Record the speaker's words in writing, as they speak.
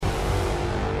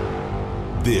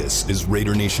This is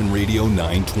Raider Nation Radio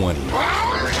 920.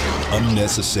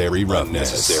 Unnecessary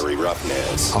roughness.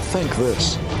 I'll think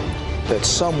this, that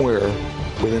somewhere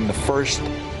within the first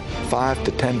 5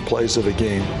 to 10 plays of the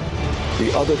game,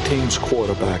 the other team's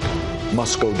quarterback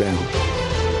must go down.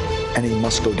 And he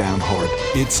must go down hard.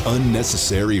 It's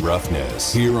Unnecessary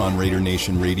Roughness here on Raider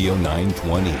Nation Radio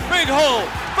 920. Big hole,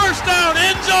 first down,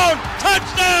 end zone,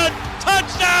 touchdown,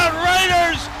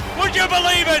 Raiders! Would you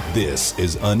believe it? This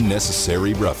is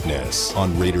Unnecessary Roughness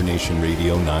on Raider Nation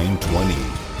Radio 920.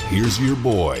 Here's your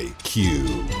boy, Q.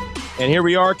 And here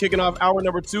we are, kicking off hour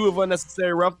number 2 of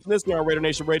Unnecessary Roughness here on Raider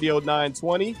Nation Radio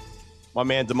 920. My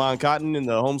man, Damon Cotton, in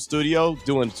the home studio,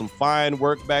 doing some fine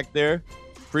work back there.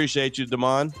 Appreciate you,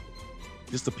 Damon.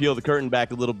 Just to peel the curtain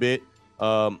back a little bit,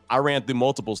 I ran through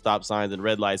multiple stop signs and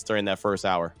red lights during that first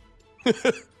hour.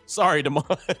 Sorry, Damon.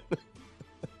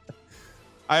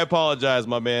 I apologize,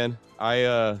 my man.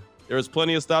 There was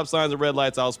plenty of stop signs and red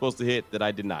lights I was supposed to hit that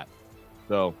I did not.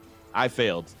 So I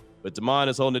failed. But Damon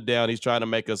is holding it down. He's trying to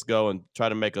make us go and try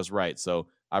to make us right. So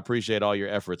I appreciate all your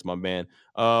efforts, my man.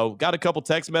 Got a couple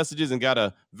text messages and got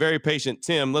a very patient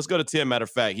Tim. Let's go to Tim, matter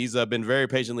of fact. He's been very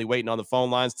patiently waiting on the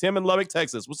phone lines. Tim in Lubbock,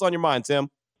 Texas. What's on your mind, Tim?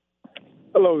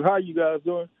 Hello, how you guys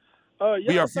doing?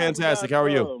 We are fantastic. How are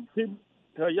you?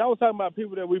 Y'all was talking about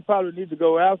people that we probably need to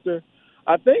go after.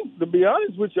 I think, to be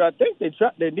honest with you, I think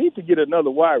they need to get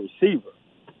another wide receiver.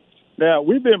 Now,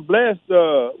 we've been blessed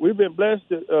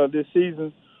this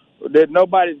season that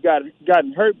nobody's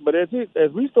gotten hurt, but as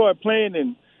we start playing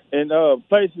in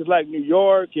places like New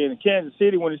York and Kansas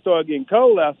City when it started getting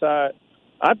cold outside,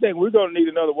 I think we're going to need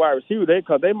another wide receiver there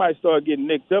because they might start getting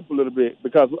nicked up a little bit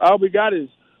because all we got is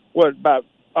 4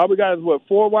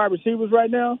 wide receivers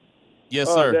right now? Yes,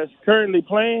 sir. That's currently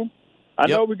playing. I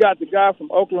know we got the guy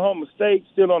from Oklahoma State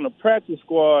still on the practice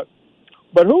squad,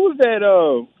 but who was that?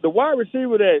 The wide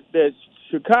receiver that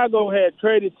Chicago had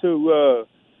traded to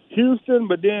Houston,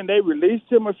 but then they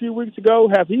released him a few weeks ago.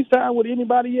 Have he signed with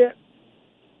anybody yet?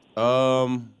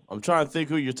 I'm trying to think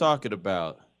who you're talking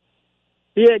about.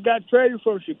 He had got traded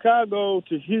from Chicago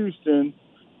to Houston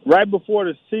right before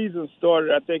the season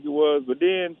started, I think it was. But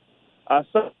then I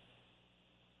saw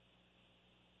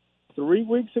 3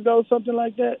 weeks ago, something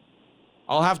like that.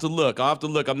 I'll have to look.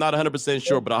 I'm not 100%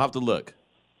 sure, but I'll have to look.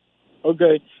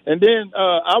 Okay. And then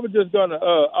I was just going to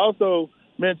also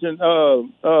mention,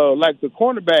 like the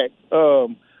cornerback.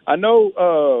 I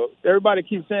know everybody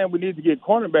keeps saying we need to get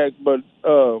cornerbacks, but,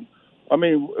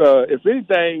 if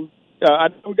anything, I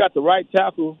know we got the right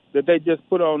tackle that they just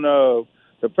put on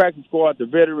the practice squad, the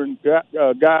veteran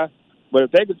guy. But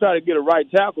if they could try to get a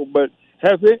right tackle, but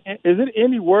is it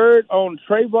any word on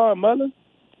Trayvon Mullen?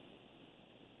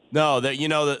 No,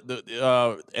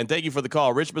 and thank you for the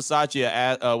call. Rich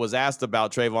Bisaccia was asked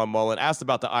about Trayvon Mullen, asked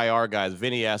about the IR guys.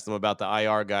 Vinny asked him about the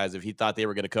IR guys if he thought they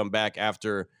were going to come back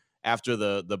after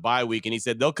the bye week, and he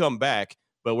said they'll come back,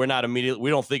 but we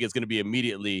don't think it's going to be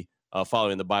immediately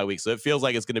following the bye week. So it feels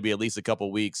like it's going to be at least a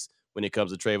couple weeks when it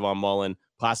comes to Trayvon Mullen,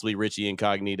 possibly Richie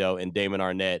Incognito and Damon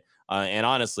Arnett. And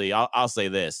honestly, I'll say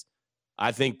this: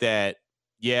 I think that.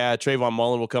 Yeah, Trayvon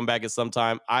Mullen will come back at some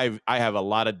time. I have a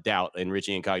lot of doubt in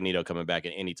Richie Incognito coming back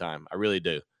at any time. I really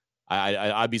do.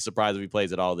 I'd be surprised if he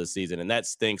plays at all this season, and that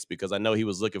stinks because I know he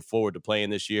was looking forward to playing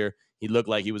this year. He looked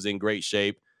like he was in great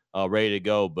shape, ready to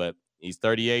go, but he's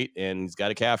 38 and he's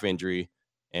got a calf injury,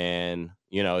 and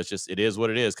it is what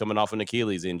it is coming off an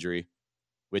Achilles injury,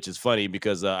 which is funny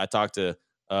because I talk to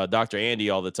Dr.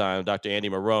 Andy all the time, Dr. Andy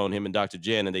Marone, him and Dr.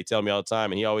 Jen, and they tell me all the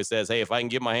time, and he always says, hey, if I can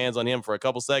get my hands on him for a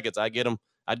couple seconds, I'd get him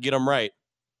right.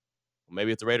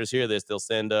 Maybe if the Raiders hear this, they'll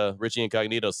send Richie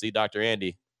Incognito to see Dr.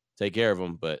 Andy, take care of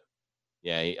him. But,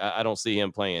 yeah, I don't see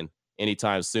him playing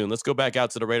anytime soon. Let's go back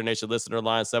out to the Raider Nation listener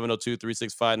line,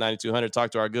 702-365-9200.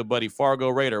 Talk to our good buddy, Fargo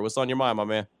Raider. What's on your mind, my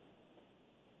man?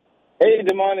 Hey,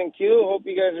 Damon and Q. Hope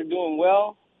you guys are doing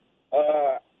well.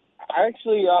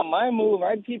 Actually, on my move,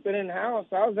 I'd keep it in-house.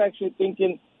 I was actually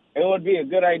thinking it would be a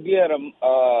good idea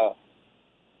to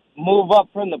move up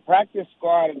from the practice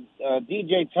squad,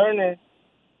 DJ Turner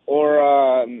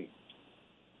or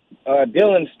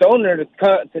Dylan Stoner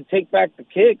to take back the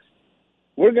kicks.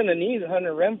 We're going to need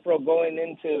Hunter Renfrow going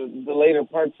into the later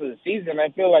parts of the season. I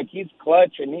feel like he's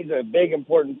clutch, and he's a big,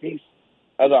 important piece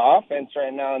of the offense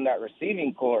right now in that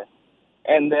receiving core.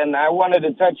 And then I wanted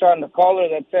to touch on the caller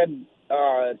that said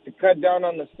to cut down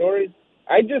on the stories.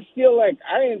 I just feel like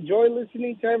I enjoy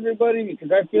listening to everybody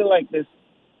because I feel like this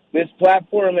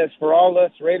platform is for all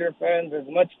us Raider fans as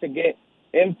much to get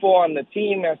info on the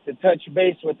team as to touch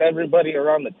base with everybody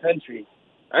around the country.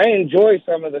 I enjoy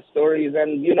some of the stories,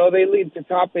 and, they lead to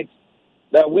topics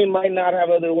that we might not have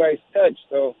otherwise touched.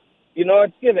 So,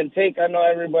 it's give and take. I know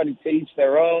everybody to each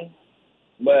their own.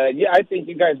 But, yeah, I think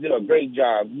you guys do a great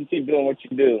job. You keep doing what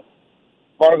you do.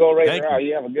 Fargo Raider out.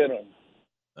 You have a good one.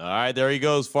 All right, there he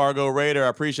goes, Fargo Raider. I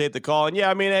appreciate the call. And, yeah,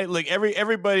 I mean, hey, look,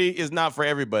 everybody is not for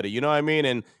everybody. You know what I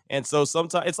mean? And so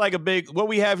sometimes it's like what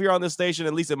we have here on this station,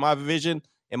 at least in my vision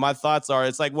and my thoughts are,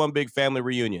 it's like one big family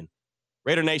reunion.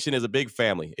 Raider Nation is a big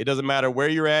family. It doesn't matter where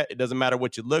you're at. It doesn't matter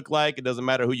what you look like. It doesn't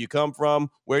matter who you come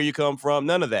from, where you come from,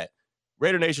 none of that.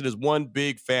 Raider Nation is one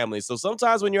big family. So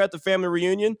sometimes when you're at the family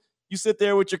reunion, you sit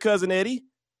there with your cousin Eddie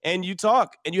and you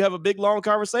talk and you have a big, long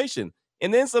conversation.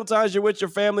 And then sometimes you're with your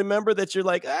family member that you're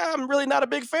like, I'm really not a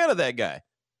big fan of that guy.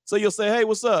 So you'll say, hey,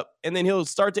 what's up? And then he'll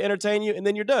start to entertain you and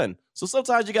then you're done. So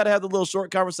sometimes you got to have the little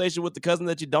short conversation with the cousin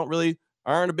that you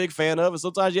aren't a big fan of. And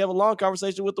sometimes you have a long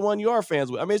conversation with the one you are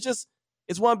fans with. I mean,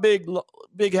 it's one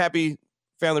big, happy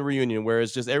family reunion where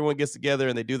it's just everyone gets together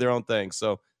and they do their own thing.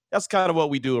 So that's kind of what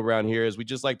we do around here is we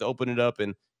just like to open it up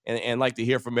and like to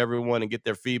hear from everyone and get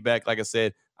their feedback. Like I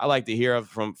said, I like to hear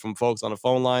from folks on the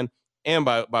phone line and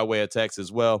by way of text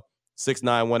as well.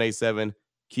 69187,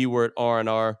 keyword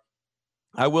R&R.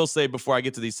 I will say before I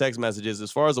get to these text messages,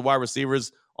 as far as the wide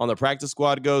receivers on the practice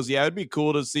squad goes, yeah, it'd be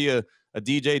cool to see a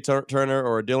DJ Turner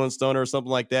or a Dylan Stoner or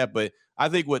something like that. But I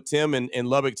think what Tim in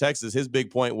Lubbock, Texas, his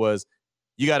big point was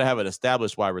you got to have an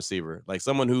established wide receiver, like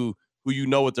someone who you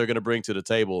know what they're going to bring to the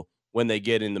table when they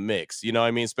get in the mix. You know what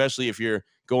I mean? Especially if you're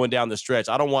going down the stretch.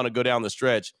 I don't want to go down the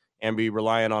stretch and be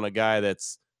relying on a guy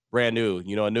that's brand new,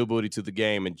 a new booty to the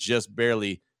game and just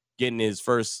barely getting his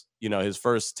first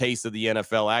taste of the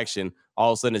NFL action.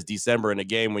 All of a sudden it's December in a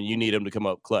game when you need him to come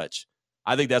up clutch.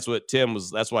 I think that's what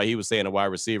that's why he was saying a wide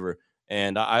receiver.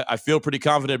 And I feel pretty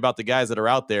confident about the guys that are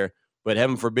out there, but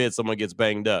heaven forbid someone gets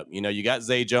banged up. You got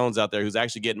Zay Jones out there who's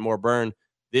actually getting more burn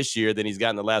this year than he's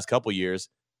gotten the last couple years,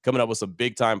 coming up with some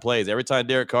big-time plays. Every time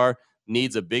Derek Carr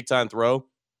needs a big-time throw,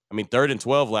 3rd and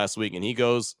 12 last week, and he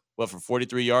goes, for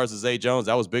 43 yards to Zay Jones?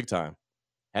 That was big time.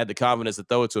 Had the confidence to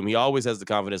throw it to him. He always has the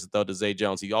confidence to throw to Zay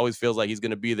Jones. He always feels like he's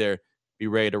going to be there, be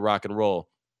ready to rock and roll.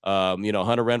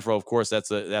 Hunter Renfrow, of course,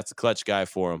 that's a clutch guy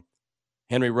for him.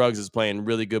 Henry Ruggs is playing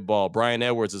really good ball. Brian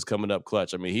Edwards is coming up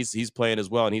clutch. He's playing as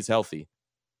well, and he's healthy.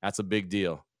 That's a big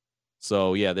deal.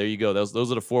 So, yeah, there you go.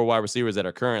 Those are the 4 wide receivers that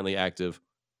are currently active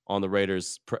on the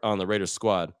Raiders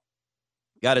squad.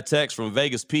 Got a text from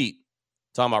Vegas Pete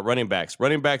talking about running backs.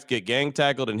 Running backs get gang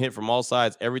tackled and hit from all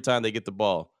sides every time they get the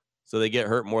ball, so they get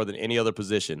hurt more than any other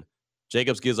position.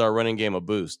 Jacobs gives our running game a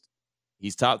boost.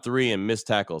 He's top 3 in missed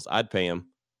tackles. I'd pay him.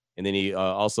 And then he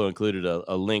also included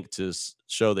a link to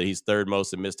show that he's 3rd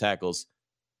most in missed tackles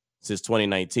since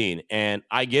 2019. And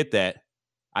I get that.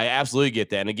 I absolutely get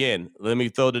that. And again, let me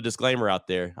throw the disclaimer out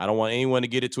there. I don't want anyone to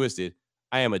get it twisted.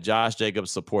 I am a Josh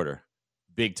Jacobs supporter.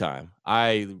 Big time.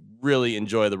 I really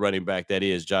enjoy the running back that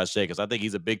is Josh Jacobs. I think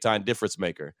he's a big time difference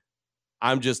maker.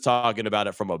 I'm just talking about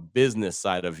it from a business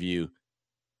side of view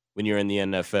when you're in the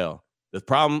NFL. The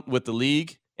problem with the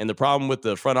league and the problem with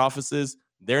the front offices,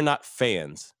 they're not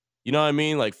fans. You know what I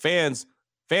mean? Like fans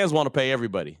want to pay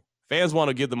everybody. Fans want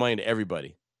to give the money to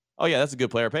everybody. Oh, yeah, that's a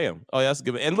good player. Pay him. Oh, yeah, that's a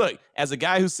good. And look, as a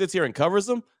guy who sits here and covers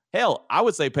them, hell, I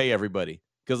would say pay everybody.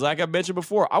 Because like I mentioned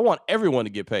before, I want everyone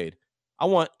to get paid. I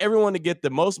want everyone to get the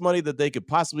most money that they could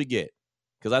possibly get.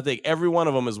 Because I think every one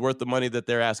of them is worth the money that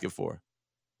they're asking for.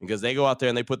 Because they go out there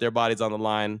and they put their bodies on the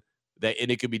line,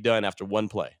 and it could be done after one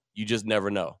play. You just never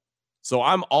know. So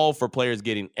I'm all for players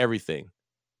getting everything.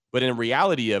 But in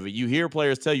reality of it, you hear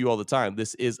players tell you all the time,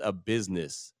 this is a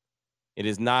business. It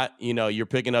is not, you're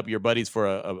picking up your buddies for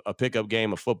a pickup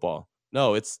game of football.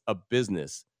 No, it's a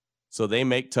business. So they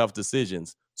make tough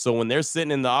decisions. So when they're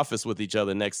sitting in the office with each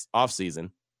other next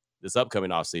offseason, this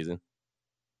upcoming offseason,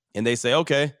 and they say,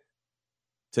 okay,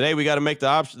 today we got to make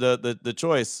the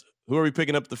choice. Who are we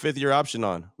picking up the 5th-year option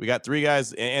on? We got 3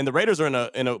 guys, and the Raiders are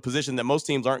in a position that most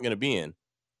teams aren't going to be in.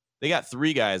 They got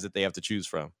 3 guys that they have to choose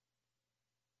from.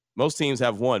 Most teams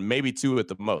have 1, maybe 2 at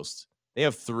the most. They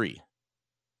have 3.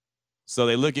 So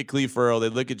they look at Cleve Farrell, they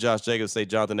look at Josh Jacobs, say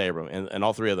Jonathan Abram, and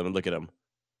all 3 of them, and look at them.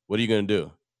 What are you going to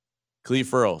do? Cleve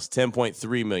Farrell's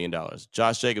 $10.3 million.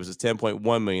 Josh Jacobs is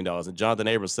 $10.1 million, and Jonathan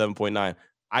Abrams $7.9.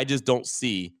 I just don't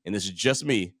see, and this is just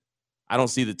me, I don't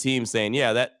see the team saying,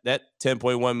 yeah, that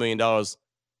 $10.1 million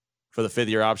for the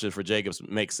 5th-year option for Jacobs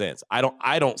makes sense. I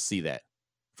don't see that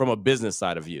from a business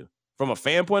side of view. From a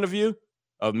fan point of view,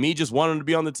 of me just wanting to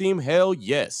be on the team, hell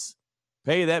yes.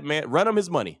 Pay that man, run him his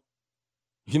money.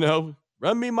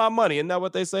 Run me my money. Isn't that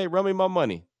what they say? Run me my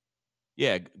money.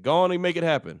 Yeah, go on and make it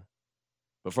happen.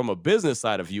 But from a business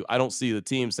side of view, I don't see the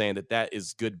team saying that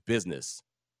is good business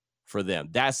for them.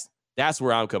 That's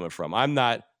where I'm coming from. I'm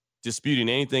not disputing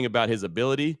anything about his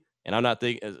ability. And I'm not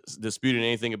disputing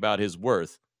anything about his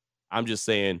worth. I'm just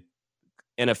saying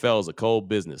NFL is a cold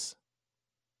business.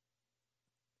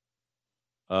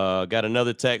 Got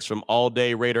another text from All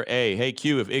Day Raider A. Hey,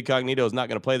 Q, if Incognito is not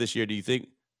going to play this year, do you think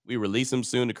we release him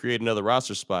soon to create another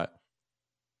roster spot?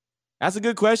 That's a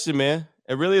good question, man.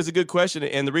 It really is a good question.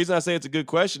 And the reason I say it's a good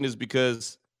question is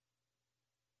because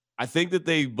I think that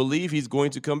they believe he's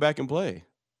going to come back and play.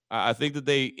 I think that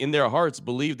they, in their hearts,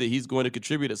 believe that he's going to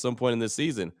contribute at some point in this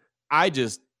season. I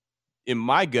just, in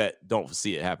my gut, don't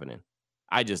see it happening.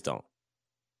 I just don't.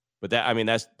 But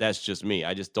that's just me.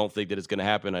 I just don't think that it's going to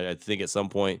happen. I think at some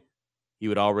point he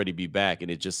would already be back,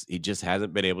 and he just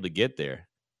hasn't been able to get there.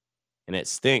 And it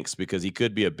stinks because he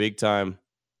could help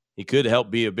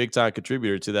be a big time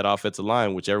contributor to that offensive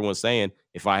line, which everyone's saying,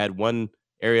 if I had one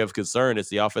area of concern, it's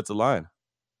the offensive line.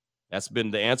 That's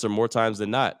been the answer more times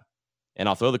than not. And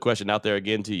I'll throw the question out there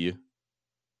again to you.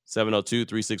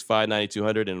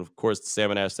 702-365-9200. And of course, the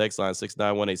Salmon Ash text line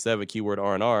 69187, keyword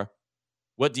R&R.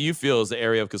 What do you feel is the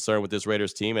area of concern with this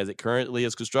Raiders team as it currently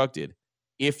is constructed?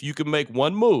 If you could make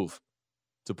one move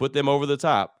to put them over the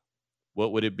top,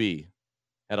 what would it be?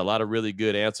 Had a lot of really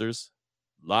good answers,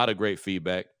 a lot of great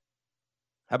feedback.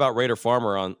 How about Raider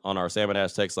Farmer on our Salmon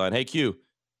Ash text line? Hey, Q,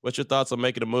 what's your thoughts on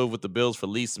making a move with the Bills for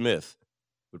Lee Smith?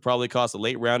 Would probably cost a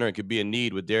late rounder and could be a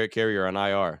need with Derek Carrier on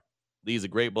IR. Lee's a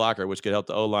great blocker, which could help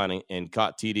the O-line and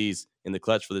caught TDs in the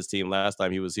clutch for this team last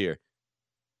time he was here.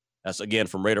 That's, again,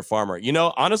 from Raider Farmer. You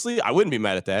know, honestly, I wouldn't be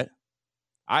mad at that.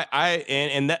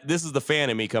 This is the fan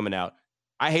in me coming out.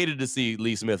 I hated to see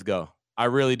Lee Smith go. I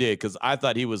really did, because I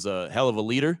thought he was a hell of a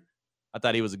leader. I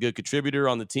thought he was a good contributor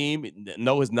on the team.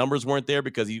 No, his numbers weren't there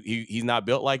because he's not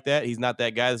built like that. He's not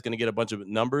that guy that's going to get a bunch of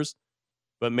numbers.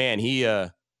 But, man, he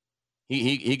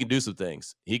can do some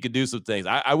things. He could do some things.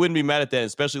 I wouldn't be mad at that,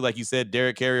 especially like you said,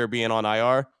 Derek Carrier being on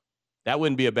IR. That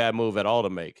wouldn't be a bad move at all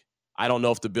to make. I don't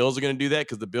know if the Bills are going to do that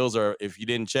because the Bills are, if you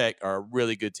didn't check, are a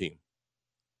really good team.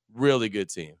 Really good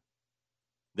team.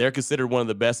 They're considered one of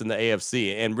the best in the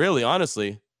AFC. And really,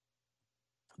 honestly,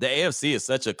 the AFC is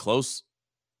such a close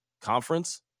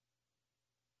conference.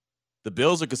 The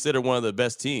Bills are considered one of the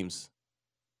best teams.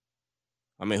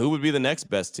 I mean, who would be the next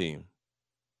best team?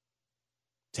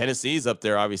 Tennessee's up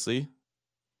there, obviously.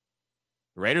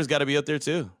 The Raiders got to be up there,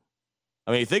 too.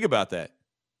 I mean, think about that.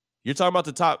 You're talking about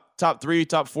the top 3,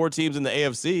 top 4 teams in the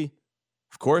AFC.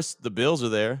 Of course, the Bills are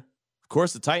there. Of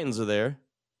course, the Titans are there.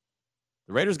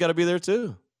 The Raiders got to be there,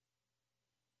 too.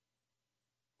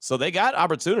 So they got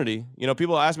opportunity. You know,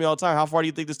 people ask me all the time, how far do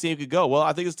you think this team could go? Well,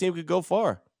 I think this team could go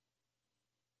far.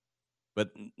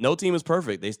 But no team is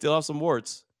perfect. They still have some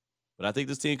warts. But I think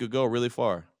this team could go really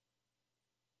far.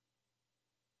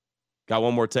 Got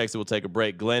one more text, and we'll take a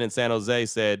break. Glenn in San Jose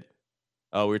said,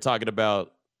 we were talking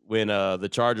about when the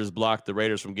Chargers blocked the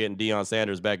Raiders from getting Deion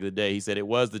Sanders back in the day. He said it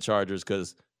was the Chargers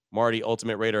because Marty,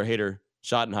 Ultimate Raider hater,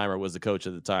 Schottenheimer was the coach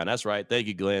at the time. That's right. Thank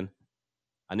you, Glenn.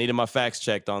 I needed my facts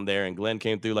checked on there, and Glenn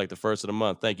came through like the first of the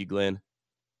month. Thank you, Glenn.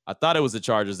 I thought it was the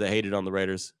Chargers that hated on the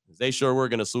Raiders. They sure were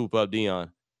going to swoop up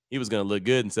Deion. He was going to look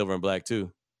good in silver and black,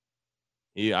 too.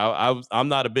 I'm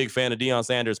not a big fan of Deion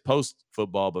Sanders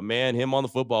post-football, but, man, him on the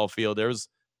football field,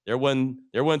 there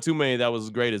wasn't too many that was as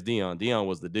great as Deion. Deion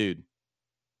was the dude.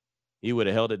 He would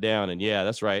have held it down, and, yeah,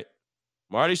 that's right.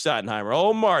 Marty Schottenheimer,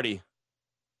 old Marty.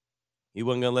 He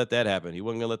wasn't going to let that happen. He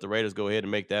wasn't going to let the Raiders go ahead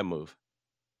and make that move.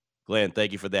 Glenn,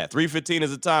 thank you for that. 3:15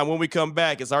 is the time. When we come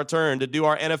back, it's our turn to do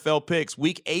our NFL picks.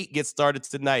 Week 8 gets started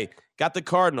tonight. Got the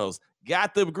Cardinals.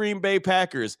 Got the Green Bay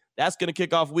Packers. That's going to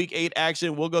kick off Week 8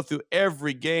 action. We'll go through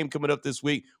every game coming up this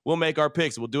week. We'll make our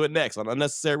picks. We'll do it next on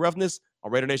Unnecessary Roughness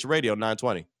on Raider Nation Radio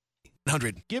 920.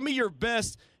 100. Give me your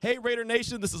best. Hey, Raider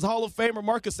Nation, this is Hall of Famer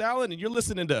Marcus Allen, and you're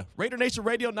listening to Raider Nation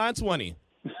Radio 920.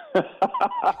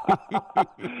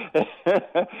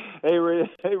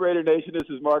 Hey, Raider Nation, this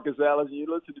is Marcus Allen, and you're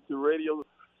listening to Radio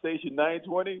Station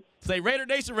 920. Say Raider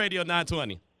Nation Radio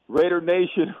 920. Raider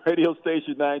Nation Radio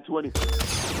Station 920.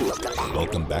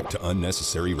 Welcome back to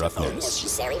Unnecessary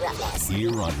Roughness.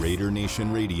 Here on Raider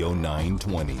Nation Radio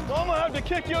 920. I'm going to have to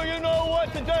kick you know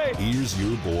what today. Here's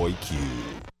your boy Q.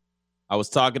 I was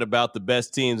talking about the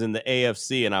best teams in the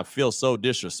AFC, and I feel so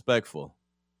disrespectful.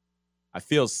 I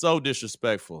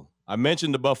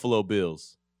mentioned the Buffalo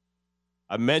Bills.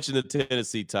 I mentioned the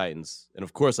Tennessee Titans. And,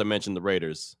 of course, I mentioned the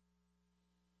Raiders.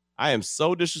 I am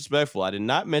so disrespectful. I did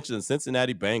not mention the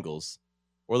Cincinnati Bengals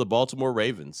or the Baltimore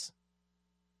Ravens.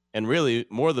 And really,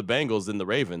 more of the Bengals than the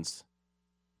Ravens.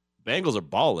 Bengals are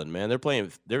balling, man. They're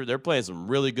playing some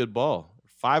really good ball.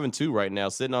 5-2 right now,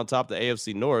 sitting on top of the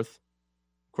AFC North.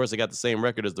 Of course, they got the same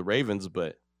record as the Ravens,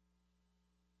 but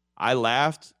I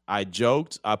laughed, I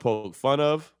joked, I poked fun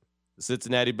of the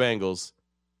Cincinnati Bengals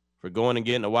for going and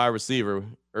getting a wide receiver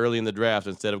early in the draft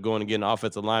instead of going and getting an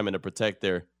offensive lineman to protect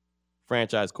their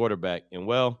franchise quarterback. And,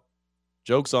 well,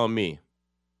 joke's on me.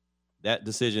 That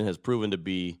decision has proven to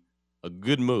be a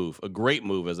good move, a great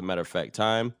move, as a matter of fact,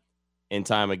 time and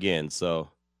time again. So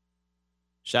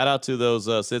shout out to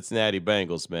those Cincinnati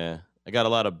Bengals, man. I got a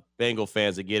lot of Bengal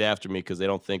fans that get after me because they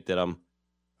don't think that I'm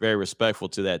very respectful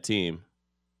to that team.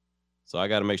 So I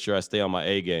got to make sure I stay on my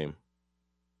A game.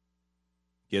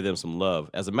 Give them some love.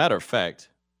 As a matter of fact,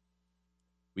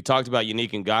 we talked about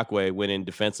Yannick Ngakoue winning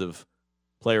Defensive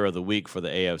Player of the Week for the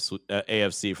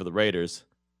AFC for the Raiders.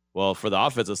 Well, for the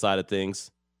offensive side of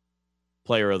things,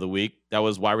 Player of the Week, that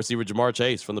was wide receiver Ja'Marr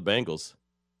Chase from the Bengals.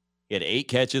 He had 8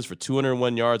 catches for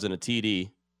 201 yards and a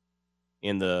TD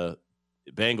in the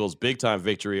Bengals' big-time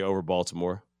victory over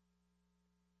Baltimore.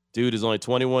 Dude is only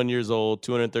 21 years old,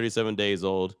 237 days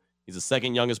old. He's the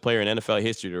second youngest player in NFL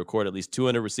history to record at least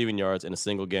 200 receiving yards in a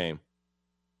single game.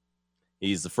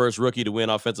 He's the first rookie to win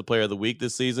Offensive Player of the Week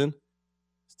this season.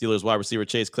 Steelers wide receiver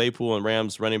Chase Claypool and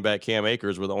Rams running back Cam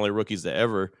Akers were the only rookies to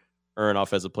ever earn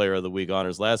Offensive Player of the Week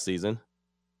honors last season.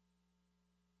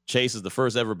 Chase is the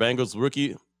first ever Bengals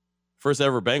rookie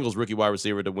wide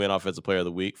receiver to win Offensive Player of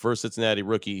the Week. First Cincinnati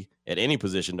rookie at any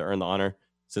position to earn the honor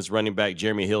since running back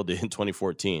Jeremy Hill did in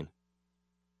 2014.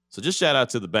 So just shout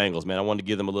out to the Bengals, man. I wanted to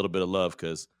give them a little bit of love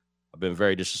because I've been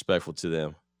very disrespectful to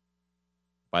them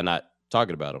by not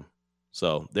talking about them.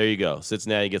 So there you go.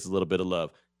 Cincinnati gets a little bit of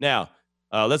love. Now,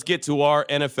 let's get to our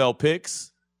NFL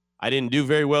picks. I didn't do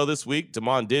very well this week.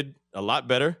 Damon did a lot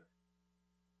better.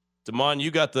 Damon,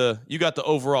 you got the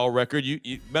overall record.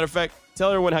 You matter of fact,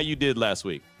 tell everyone how you did last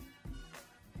week.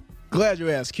 Glad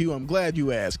you asked, Q. I'm glad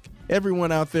you asked.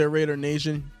 Everyone out there, Raider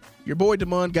Nation, your boy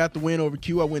Damon got the win over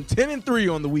Q. I went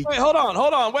 10-3 on the week. Wait, hold on.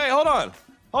 Hold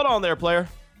on there, player.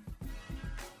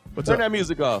 Turn that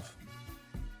music off.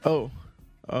 Oh,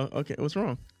 okay. What's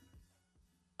wrong?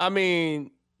 I mean,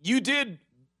 you did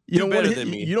better than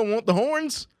me. You don't want the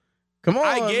horns? Come on.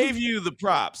 I gave you the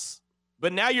props,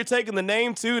 but now you're taking the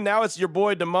name too. Now it's your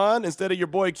boy Damon instead of your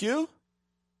boy Q.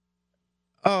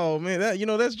 Oh man,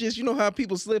 that's just how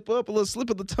people slip up, a little slip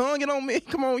of the tongue. Get on me.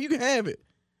 Come on, you can have it.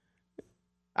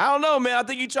 I don't know, man. I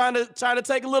think you're trying to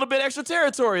take a little bit extra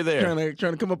territory there.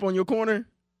 Trying to come up on your corner.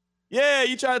 Yeah,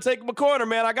 you trying to take my corner,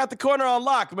 man. I got the corner on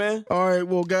lock, man. All right,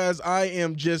 well, guys, I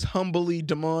am just humbly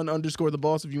Damon_the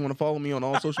boss if you want to follow me on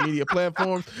all social media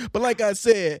platforms. But like I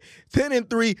said,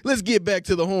 10-3. Let's get back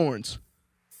to the horns.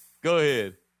 Go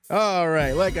ahead. All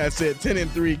right, like I said,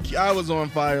 10-3. I was on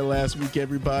fire last week,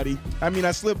 everybody. I mean,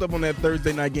 I slipped up on that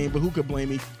Thursday night game, but who could blame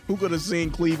me? Who could have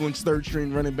seen Cleveland's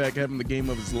third-string running back having the game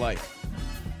of his life?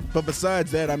 But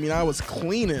besides that, I mean, I was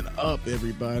cleaning up,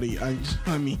 everybody.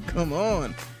 I mean, come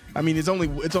on. I mean, I only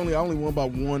won by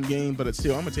one game, but it's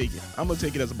still, I'm gonna take it. I'm gonna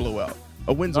take it as a blowout.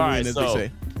 A win's a win, as they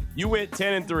say. You went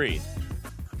 10-3.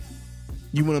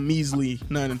 You went a measly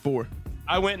 9-4.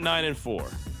 I went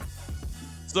 9-4.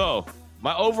 So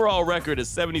my overall record is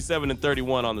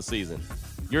 77-31 on the season.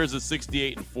 Yours is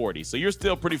 68-40. So you're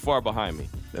still pretty far behind me.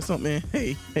 That's something,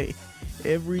 man. Hey,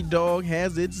 every dog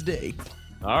has its day.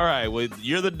 All right, well,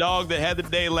 you're the dog that had the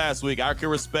day last week. I can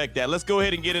respect that. Let's go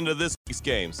ahead and get into this week's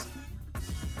games.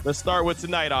 Let's start with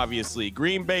tonight, obviously.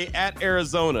 Green Bay at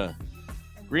Arizona.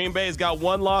 Green Bay's got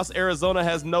one loss. Arizona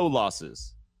has no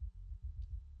losses.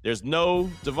 There's no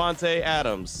Devontae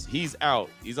Adams. He's out.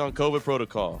 He's on COVID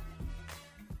protocol.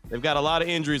 They've got a lot of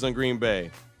injuries on Green Bay.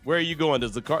 Where are you going? Do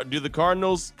the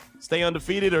Cardinals stay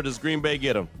undefeated, or does Green Bay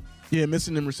get them? Yeah,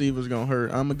 missing them receivers going to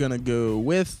hurt. I'm going to go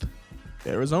with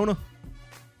Arizona.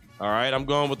 All right, I'm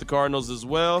going with the Cardinals as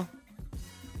well.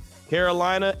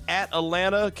 Carolina at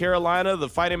Atlanta. Carolina, the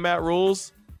Fighting Matt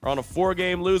Rules, are on a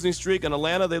 4-game losing streak. In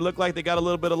Atlanta, they look like they got a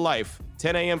little bit of life.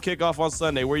 10 a.m. kickoff on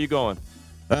Sunday. Where are you going?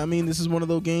 I mean, this is one of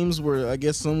those games where I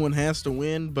guess someone has to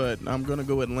win, but I'm going to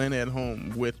go Atlanta at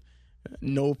home with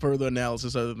no further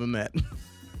analysis other than that.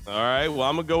 All right, well,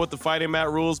 I'm going to go with the Fighting Matt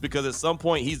Rules because at some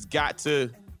point he's got to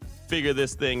figure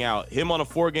this thing out. Him on a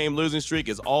 4-game losing streak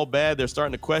is all bad. They're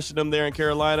starting to question him there in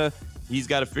Carolina. He's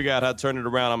got to figure out how to turn it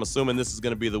around. I'm assuming this is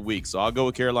going to be the week, so I'll go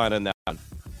with Carolina in that one.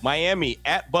 Miami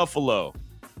at Buffalo.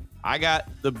 I got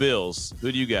the Bills.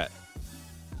 Who do you got?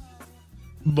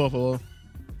 Buffalo.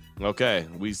 Okay,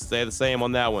 we say the same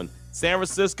on that one. San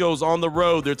Francisco's on the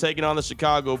road. They're taking on the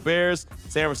Chicago Bears.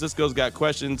 San Francisco's got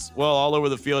questions, all over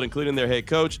the field, including their head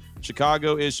coach.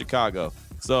 Chicago is Chicago.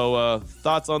 So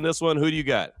thoughts on this one? Who do you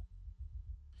got?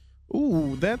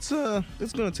 Ooh, that's going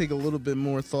to take a little bit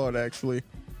more thought, actually.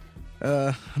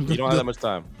 You don't have that much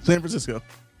time. San Francisco.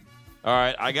 All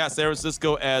right, I got San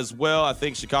Francisco as well. I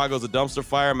think Chicago's a dumpster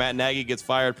fire. Matt Nagy gets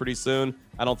fired pretty soon.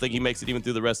 I don't think he makes it even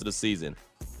through the rest of the season.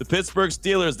 The Pittsburgh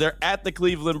Steelers, they're at the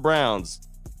Cleveland Browns.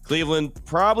 Cleveland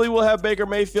probably will have Baker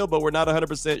Mayfield, but we're not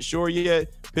 100% sure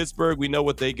yet. Pittsburgh, we know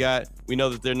what they got. We know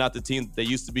that they're not the team that they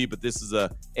used to be, but this is a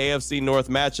AFC North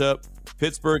matchup.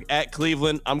 Pittsburgh at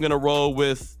Cleveland. I'm going to roll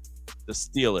with the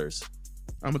Steelers.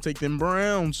 I'm going to take them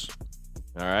Browns.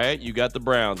 All right, you got the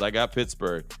Browns. I got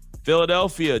Pittsburgh.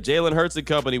 Philadelphia, Jalen Hurts and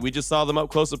company. We just saw them up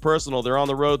close and personal. They're on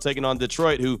the road taking on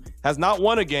Detroit, who has not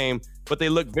won a game, but they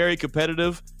look very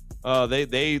competitive.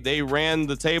 They ran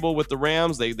the table with the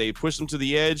Rams. They pushed them to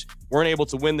the edge. Weren't able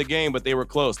to win the game, but they were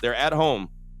close. They're at home.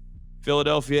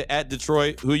 Philadelphia at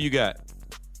Detroit. Who you got?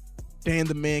 Dan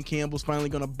the Man Campbell's finally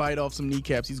going to bite off some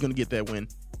kneecaps. He's going to get that win.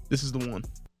 This is the one.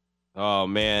 Oh,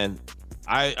 man.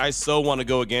 I so want to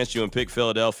go against you and pick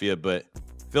Philadelphia, but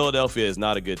Philadelphia is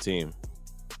not a good team.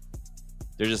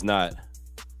 They're just not.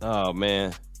 Oh,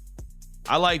 man.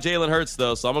 I like Jalen Hurts,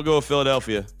 though, so I'm going to go with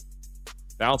Philadelphia.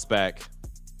 Bounce back.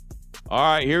 All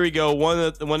right, here we go. One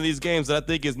of these games that I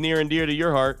think is near and dear to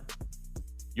your heart.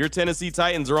 Your Tennessee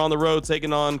Titans are on the road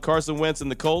taking on Carson Wentz and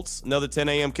the Colts. Another 10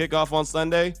 a.m. kickoff on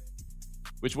Sunday.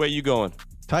 Which way you going?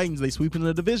 Titans, they sweeping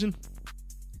the division.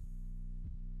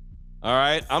 All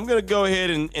right, I'm gonna go ahead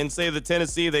and say the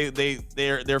Tennessee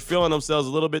they're feeling themselves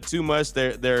a little bit too much.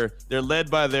 They're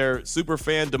led by their super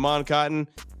fan Damon Cotton,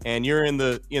 and you're in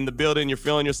the building. You're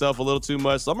feeling yourself a little too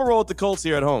much. So I'm gonna roll with the Colts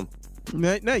here at home.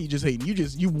 Now you just hating.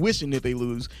 You wishing that they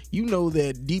lose. You know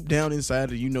that deep down inside,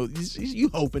 you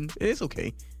hoping. It's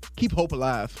okay. Keep hope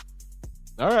alive.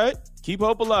 All right, keep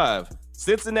hope alive.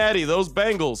 Cincinnati, those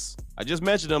Bengals. I just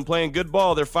mentioned them playing good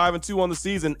ball. They're 5-2 on the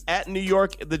season at New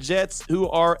York. The Jets, who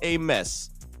are a mess.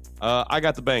 I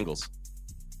got the Bengals.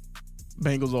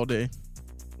 Bengals all day.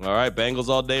 All right, Bengals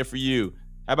all day for you.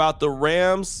 How about the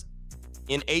Rams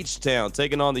in H-Town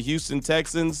taking on the Houston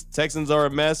Texans? Texans are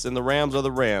a mess, and the Rams are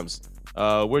the Rams.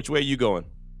 Which way you going?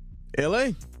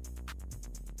 L.A.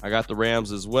 I got the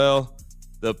Rams as well.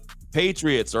 The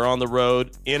Patriots are on the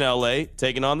road in L.A.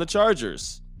 taking on the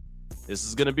Chargers. This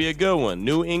is going to be a good one.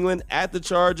 New England at the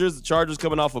Chargers. The Chargers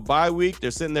coming off a bye week.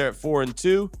 They're sitting there at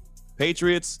 4-2.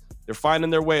 Patriots, they're finding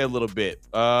their way a little bit.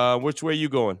 Which way you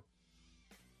going?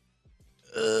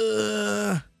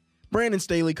 Brandon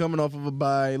Staley coming off of a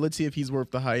bye. Let's see if he's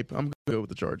worth the hype. I'm going to go with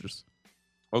the Chargers.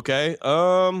 Okay.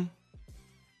 I'm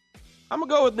going to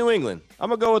go with New England. I'm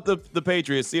going to go with the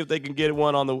Patriots. See if they can get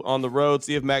one on the road.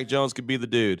 See if Mac Jones could be the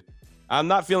dude. I'm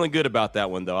not feeling good about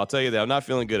that one, though. I'll tell you that. I'm not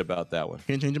feeling good about that one.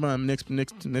 Can't change your mind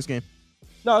next game.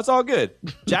 No, it's all good.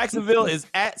 Jacksonville is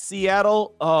at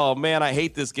Seattle. Oh, man, I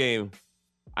hate this game.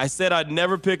 I said I'd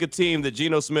never pick a team that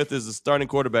Geno Smith is the starting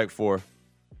quarterback for,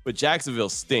 but Jacksonville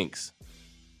stinks.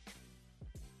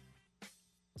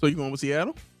 So you going with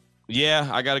Seattle? Yeah,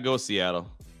 I got to go with Seattle.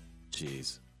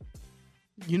 Jeez.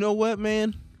 You know what,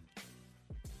 man?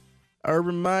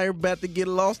 Urban Meyer about to get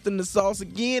lost in the sauce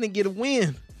again and get a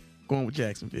win. Going with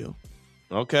Jacksonville.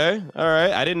 Okay. All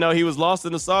right. I didn't know he was lost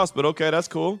in the sauce, but okay, that's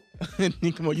cool.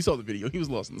 Come on, you saw the video. He was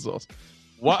lost in the sauce.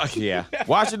 Yeah.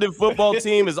 Washington football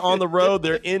team is on the road.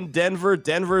 They're in Denver.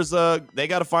 Denver's they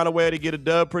got to find a way to get a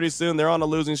dub pretty soon. They're on a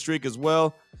losing streak as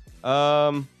well.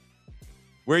 Where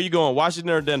are you going? Washington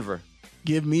or Denver?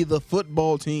 Give me the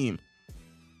football team.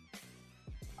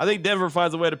 I think Denver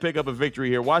finds a way to pick up a victory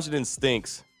here. Washington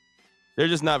stinks. They're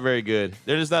just not very good.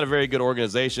 They're just not a very good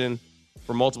organization.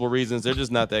 For multiple reasons, they're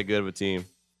just not that good of a team.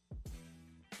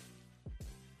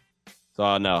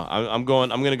 So no, I'm going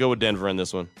to go with Denver in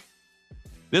this one.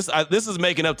 This is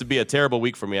making up to be a terrible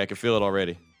week for me. I can feel it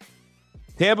already.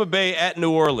 Tampa Bay at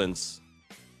New Orleans.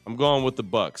 I'm going with the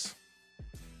Bucks.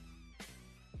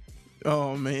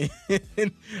 Oh man,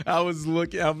 I was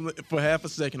looking for half a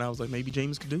second. I was like, maybe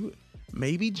Jameis could do it.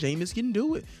 Maybe Jameis can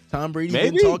do it. Tom Brady's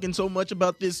been talking so much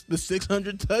about the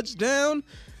 600 touchdown.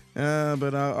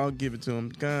 But I'll give it to him.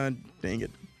 God dang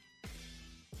it.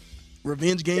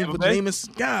 Revenge game for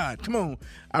Jameis. God, come on.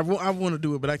 I want to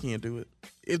do it, but I can't do it.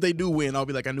 If they do win, I'll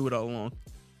be like, I knew it all along.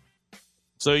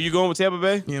 So you going with Tampa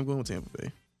Bay? Yeah, I'm going with Tampa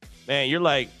Bay. Man, you're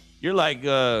like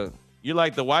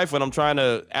the wife when I'm trying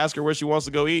to ask her where she wants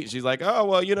to go eat. She's like, oh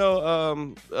well,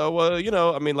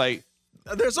 I mean, like,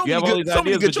 there's so many good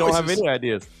choices. Don't have any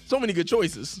ideas. So many good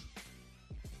choices.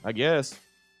 I guess.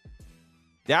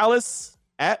 Dallas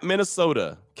at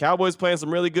Minnesota. Cowboys playing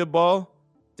some really good ball.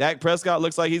 Dak Prescott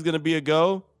looks like he's going to be a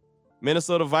go.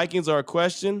 Minnesota Vikings are a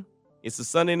question. It's a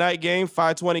Sunday night game,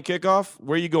 5:20 kickoff.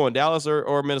 Where are you going, Dallas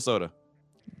or Minnesota?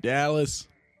 Dallas.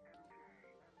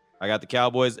 I got the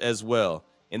Cowboys as well.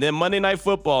 And then Monday Night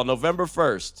Football, November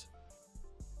 1st.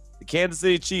 The Kansas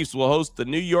City Chiefs will host the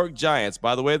New York Giants.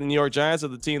 By the way, the New York Giants are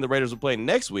the team the Raiders will play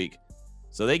next week.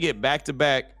 So they get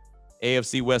back-to-back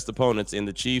AFC West opponents in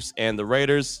the Chiefs and the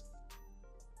Raiders.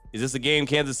 Is this a game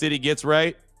Kansas City gets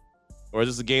right? Or is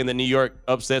this a game that New York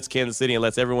upsets Kansas City and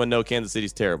lets everyone know Kansas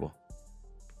City's terrible?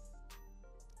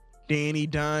 Danny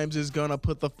Dimes is going to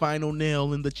put the final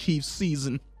nail in the Chiefs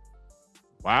season.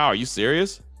 Wow, are you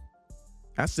serious?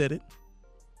 I said it.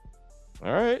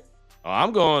 All right. Oh,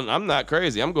 I'm not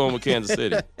crazy. I'm going with Kansas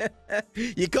City.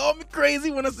 You called me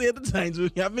crazy when I said the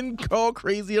Titans. I've been called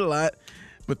crazy a lot.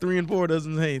 But 3-4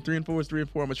 doesn't, 3-4 is 3-4. I'm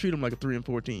going to treat them like a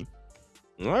 3-4 team.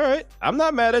 All right. I'm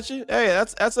not mad at you. Hey,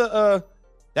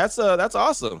 that's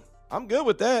awesome. I'm good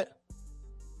with that.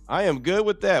 I am good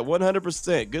with that.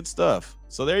 100%. Good stuff.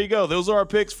 So there you go. Those are our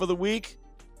picks for the week.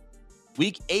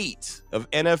 Week 8 of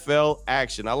NFL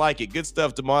action. I like it. Good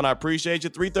stuff, Damon. I appreciate you.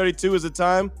 3:32 is the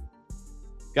time.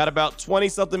 Got about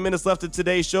 20-something minutes left of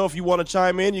today's show. If you want to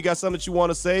chime in, you got something that you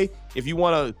want to say. If you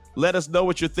want to let us know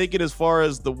what you're thinking as far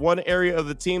as the one area of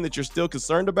the team that you're still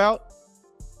concerned about.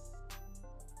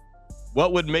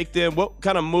 What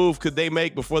kind of move could they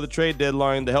make before the trade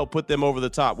deadline to help put them over the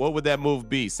top? What would that move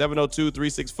be?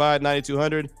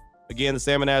 702-365-9200. Again, the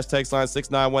Salmon Ash text line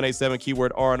 69187,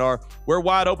 keyword R&R. We're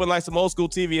wide open like some old school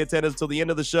TV antennas until the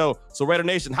end of the show. So Raider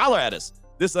Nation, holler at us.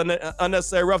 This is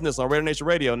Unnecessary Roughness on Raider Nation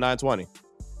Radio 920.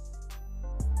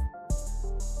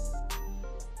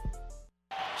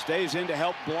 Stays in to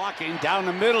help blocking. Down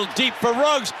the middle, deep for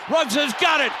Ruggs. Ruggs has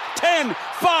got it. 10,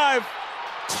 5.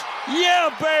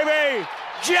 Yeah, baby.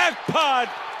 Jackpot.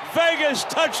 Vegas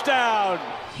touchdown.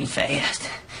 He's fast.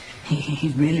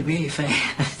 He's really, really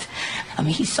fast. I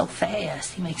mean, he's so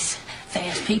fast. He makes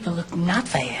fast people look not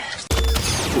fast.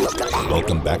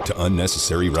 Welcome back to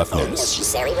Unnecessary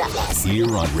Roughness.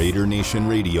 Here on Raider Nation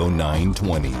Radio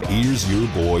 920. Here's your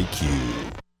boy Q.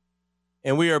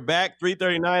 And we are back.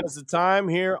 3:39 is the time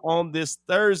here on this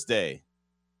Thursday.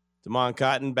 Damon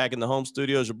Cotton back in the home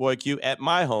studio is your boy Q at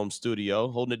my home studio,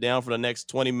 holding it down for the next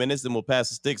 20 minutes. Then we'll pass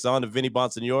the sticks on to Vinny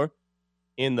Bonsignor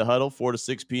in the huddle, 4 to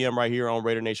 6 p.m. right here on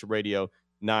Raider Nation Radio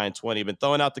 920. Been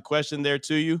throwing out the question there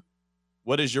to you.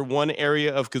 What is your one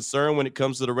area of concern when it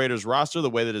comes to the Raiders roster,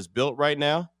 the way that it's built right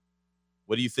now?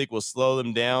 What do you think will slow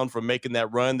them down from making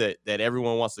that run that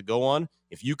everyone wants to go on?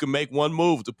 If you can make one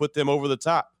move to put them over the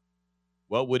top,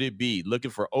 what would it be? Looking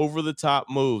for over-the-top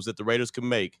moves that the Raiders can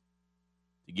make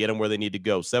to get them where they need to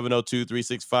go.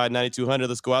 702-365-9200.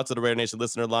 Let's go out to the Raider Nation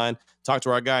listener line. Talk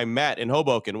to our guy, Matt in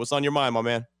Hoboken. What's on your mind, my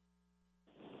man?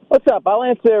 What's up? I'll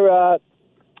answer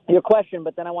your question,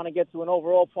 but then I want to get to an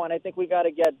overall point. I think we got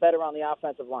to get better on the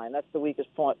offensive line. That's the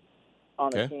weakest point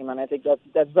on the team, and I think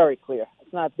that's very clear.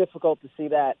 It's not difficult to see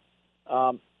that.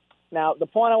 Now, the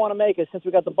point I want to make is since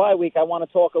we got the bye week, I want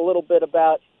to talk a little bit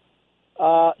about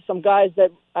some guys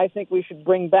that I think we should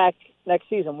bring back next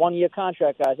season, one-year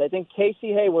contract guys. I think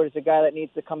Casey Hayward is a guy that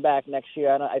needs to come back next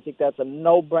year. I think that's a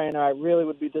no-brainer. I really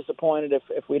would be disappointed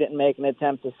if we didn't make an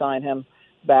attempt to sign him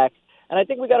back. And I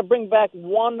think we got to bring back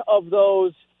one of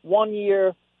those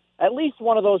at least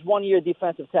one of those one-year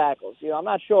defensive tackles. You know, I'm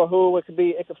not sure who it could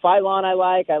be. It could Phylon I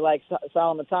like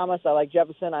Solomon Thomas, I like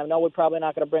Jefferson. I know we're probably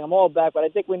not going to bring them all back, but I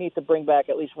think we need to bring back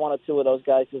at least one or two of those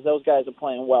guys because those guys are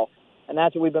playing well. And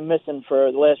that's what we've been missing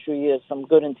for the last few years, some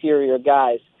good interior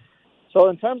guys. So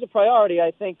in terms of priority,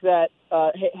 I think that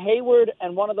Hayward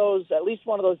and at least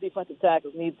one of those defensive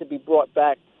tackles needs to be brought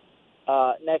back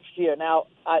next year. Now,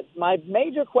 my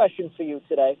major question for you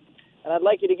today, and I'd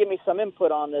like you to give me some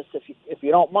input on this if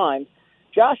you don't mind,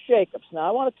 Josh Jacobs. Now,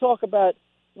 I want to talk about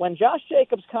when Josh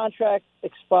Jacobs' contract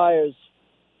expires,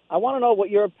 I want to know what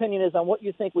your opinion is on what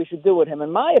you think we should do with him.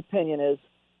 And my opinion is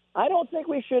I don't think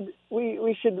we should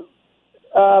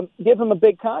give him a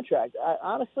big contract.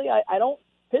 Honestly, I don't.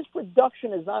 His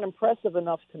production is not impressive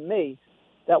enough to me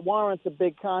that warrants a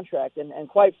big contract. And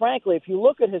quite frankly, if you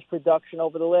look at his production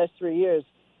over the last 3 years,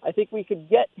 I think we could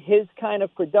get his kind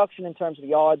of production in terms of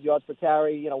yards per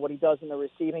carry, what he does in the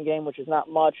receiving game, which is not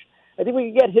much. I think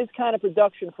we could get his kind of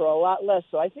production for a lot less.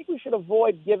 So I think we should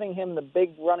avoid giving him the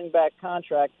big running back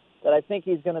contract that I think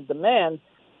he's going to demand.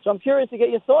 So I'm curious to get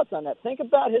your thoughts on that. Think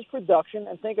about his production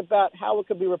and think about how it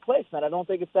could be replaced. Man, I don't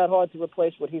think it's that hard to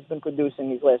replace what he's been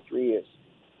producing these last 3 years.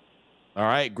 All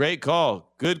right, great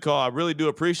call. Good call. I really do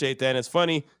appreciate that. And it's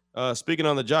funny, speaking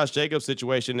on the Josh Jacobs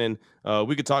situation, and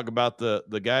we could talk about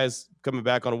the guys coming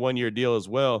back on a one-year deal as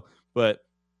well, but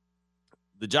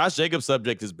the Josh Jacobs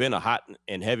subject has been a hot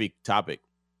and heavy topic.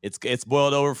 It's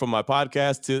boiled over from my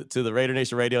podcast to the Raider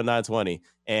Nation Radio 920,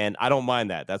 and I don't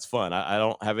mind that. That's fun. I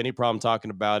don't have any problem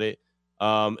talking about it.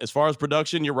 As far as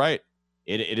production, you're right.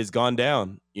 It has gone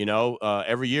down,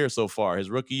 every year so far. His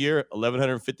rookie year,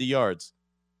 1,150 yards,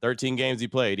 13 games he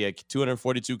played. He had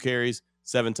 242 carries,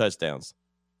 7 touchdowns.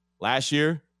 Last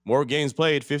year, more games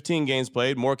played, 15 games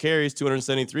played, more carries,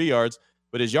 273 yards,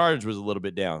 but his yardage was a little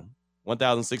bit down.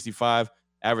 1,065,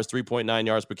 averaged 3.9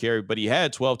 yards per carry, but he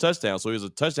had 12 touchdowns, so he was a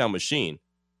touchdown machine. It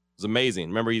was amazing.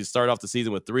 Remember, he started off the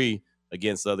season with 3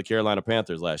 against the Carolina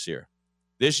Panthers last year.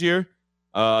 This year,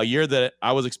 a year that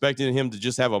I was expecting him to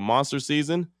just have a monster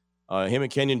season, him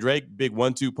and Kenyon Drake, big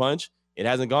 1-2 punch. It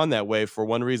hasn't gone that way for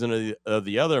one reason or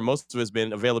the other. Most of it's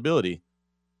been availability.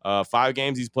 5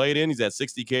 games he's played in, he's at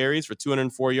 60 carries for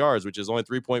 204 yards, which is only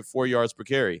 3.4 yards per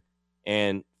carry,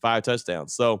 and 5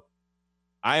 touchdowns. So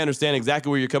I understand exactly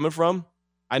where you're coming from.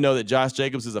 I know that Josh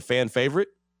Jacobs is a fan favorite.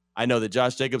 I know that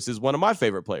Josh Jacobs is one of my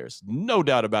favorite players. No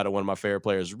doubt about it, one of my favorite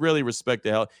players. Really respect the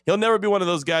hell. He'll never be one of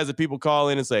those guys that people call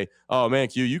in and say, oh, man,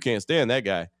 Q, you can't stand that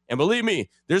guy. And believe me,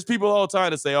 there's people all the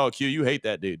time that say, oh, Q, you hate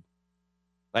that dude.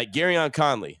 Like Garyon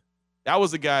Conley. That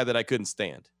was a guy that I couldn't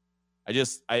stand. I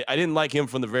didn't like him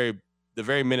from the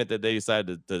very minute that they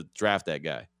decided to draft that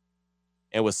guy.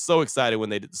 And was so excited when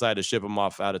they decided to ship him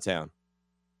off out of town.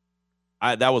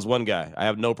 That was one guy. I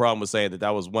have no problem with saying that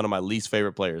was one of my least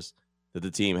favorite players that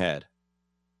the team had.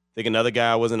 I think another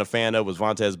guy I wasn't a fan of was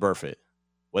Vontaze Burfict.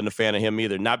 Wasn't a fan of him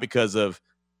either. Not because of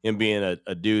him being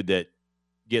a dude that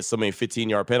gets so many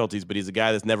 15-yard penalties, but he's a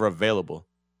guy that's never available.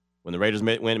 When the Raiders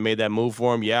went and made that move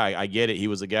for him, yeah, I get it. He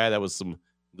was a guy that was some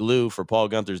glue for Paul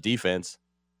Guenther's defense,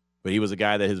 but he was a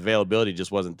guy that his availability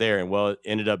just wasn't there. And, well, it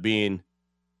ended up being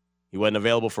he wasn't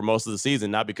available for most of the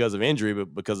season, not because of injury,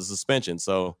 but because of suspension.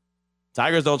 So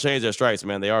Tigers don't change their stripes,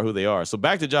 man. They are who they are. So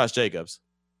back to Josh Jacobs.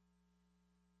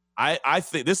 I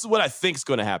think this is what I think is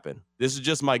going to happen. This is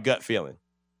just my gut feeling.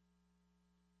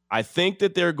 I think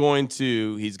that they're going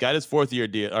to, he's got his 4th year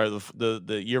deal, or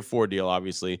the year 4 deal,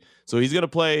 obviously. So he's going to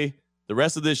play the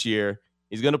rest of this year.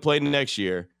 He's going to play next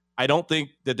year. I don't think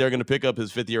that they're going to pick up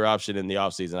his 5th year option in the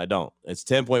offseason. I don't. It's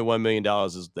 $10.1 million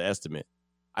is the estimate.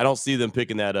 I don't see them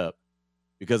picking that up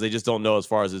because they just don't know as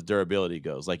far as his durability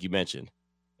goes, like you mentioned.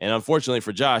 And unfortunately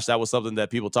for Josh, that was something that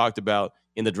people talked about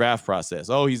in the draft process.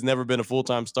 Oh, he's never been a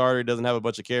full-time starter. He doesn't have a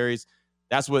bunch of carries.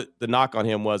 That's what the knock on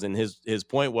him was. And his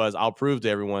point was, I'll prove to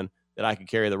everyone that I can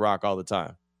carry the rock all the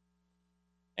time.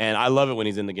 And I love it when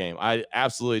he's in the game. I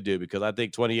absolutely do, because I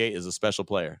think 28 is a special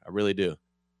player. I really do.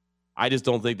 I just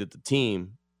don't think that the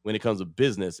team, when it comes to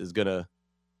business, is going to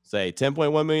say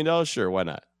 $10.1 million. Sure, why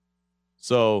not?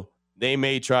 So they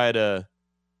may try to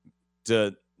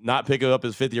not pick up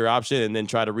his 5th year option and then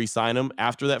try to re-sign him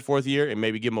after that 4th year and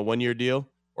maybe give him a 1-year deal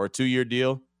or a 2-year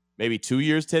deal, maybe 2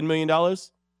 years, $10 million.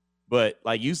 But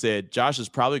like you said, Josh is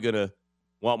probably going to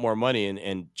want more money.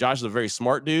 And Josh is a very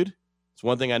smart dude. It's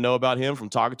one thing I know about him from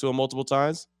talking to him multiple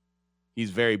times.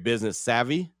 He's very business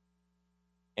savvy.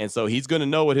 And so he's going to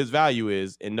know what his value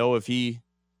is and know if he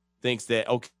thinks that,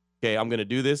 okay, I'm going to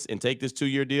do this and take this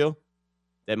 2-year deal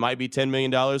that might be $10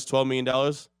 million, $12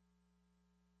 million.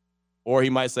 Or he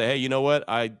might say, hey, you know what?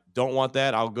 I don't want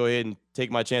that. I'll go ahead and take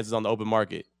my chances on the open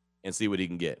market and see what he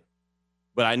can get.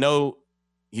 But I know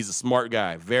he's a smart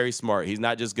guy, very smart. He's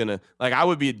not just going to, like, I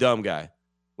would be a dumb guy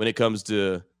when it comes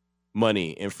to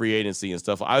money and free agency and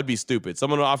stuff. I would be stupid.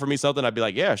 Someone would offer me something, I'd be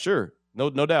like, yeah, sure. No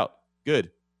doubt.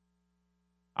 Good.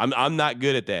 I'm not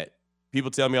good at that. People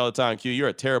tell me all the time, Q, you're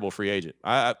a terrible free agent.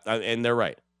 And they're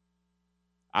right.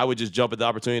 I would just jump at the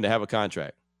opportunity to have a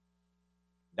contract.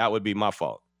 That would be my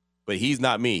fault. But he's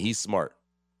not me. He's smart.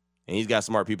 And he's got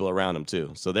smart people around him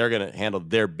too. So they're going to handle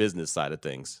their business side of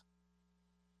things.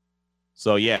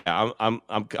 So yeah, I'm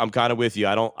kind of with you.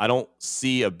 I don't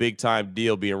see a big time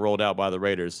deal being rolled out by the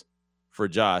Raiders for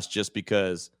Josh just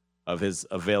because of his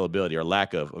availability or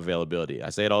lack of availability. I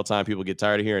say it all the time. People get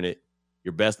tired of hearing it.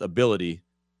 Your best ability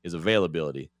is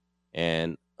availability.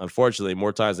 And unfortunately,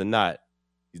 more times than not,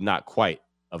 he's not quite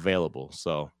available.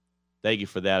 So thank you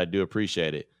for that. I do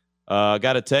appreciate it.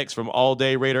 Got a text from All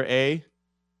Day Raider A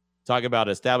talking about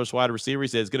an established wide receiver. He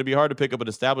said it's going to be hard to pick up an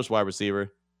established wide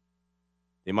receiver.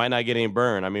 They might not get any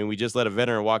burn. I mean, we just let a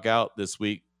veteran walk out this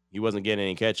week. He wasn't getting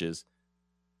any catches.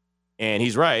 And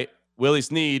he's right. Willie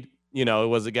Snead, it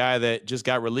was a guy that just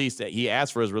got released. He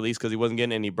asked for his release because he wasn't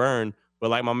getting any burn. But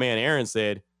like my man Aaron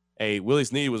said, hey, Willie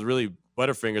Snead was really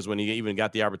Butterfingers when he even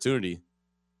got the opportunity.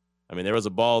 I mean, there was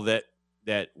a ball that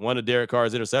one of Derek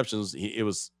Carr's interceptions, it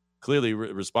was clearly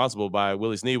responsible by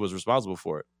Willie Snead was responsible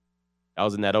for it. That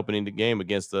was in that opening game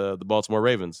against the Baltimore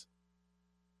Ravens.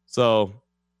 So,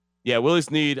 yeah, Willie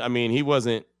Snead, I mean, he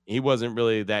wasn't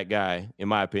really that guy, in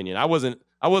my opinion. I wasn't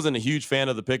a huge fan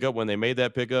of the pickup when they made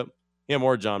that pickup, him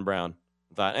or John Brown.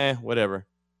 I thought, whatever.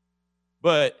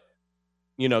 But,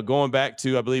 going back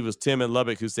to, I believe it was Tim in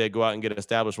Lubbock who said go out and get an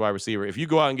established wide receiver. If you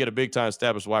go out and get a big-time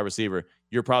established wide receiver,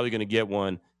 you're probably going to get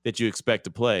one that you expect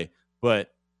to play.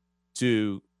 But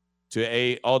to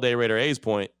to All Day Raider A's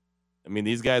point, I mean,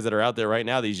 these guys that are out there right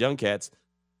now, these young cats,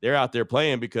 they're out there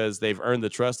playing because they've earned the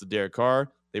trust of Derek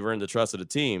Carr. They've earned the trust of the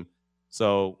team.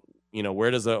 So, you know,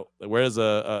 where does a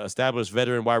established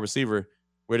veteran wide receiver,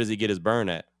 where does he get his burn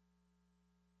at?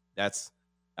 That's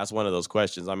one of those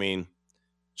questions. I mean,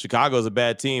 Chicago's a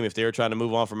bad team. If they were trying to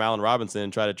move on from Allen Robinson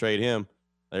and try to trade him,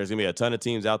 there's going to be a ton of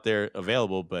teams out there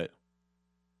available, but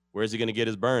where's he going to get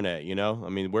his burn at, you know? I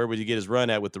mean, where would he get his run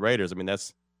at with the Raiders? I mean,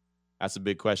 that's a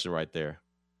big question right there.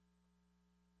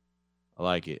 I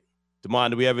like it.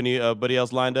 Damon, do we have anybody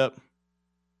else lined up?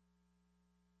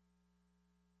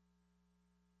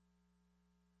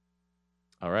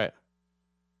 All right.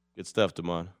 Good stuff,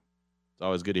 Damon. It's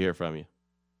always good to hear from you.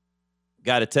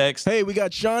 Got a text. Hey, we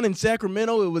got Sean in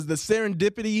Sacramento. It was the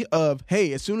serendipity of,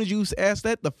 hey, as soon as you asked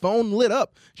that, the phone lit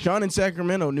up. Sean in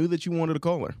Sacramento knew that you wanted to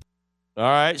call her. All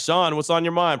right, Sean, what's on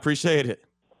your mind? Appreciate it.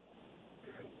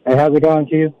 Hey, how's it going,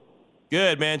 Q?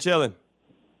 Good, man. Chilling.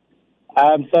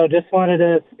 So just wanted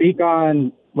to speak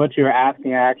on what you were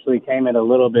asking. I actually came in a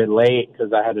little bit late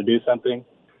because I had to do something.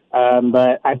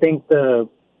 But I think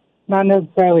not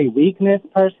necessarily weakness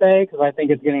per se, because I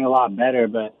think it's getting a lot better,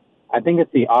 but I think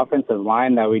it's the offensive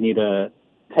line that we need to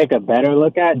take a better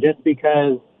look at, just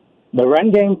because the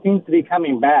run game seems to be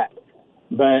coming back.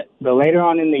 But the later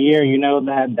on in the year, you know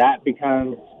that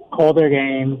becomes colder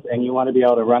games, and you want to be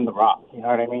able to run the rock. You know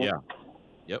what I mean? Yeah.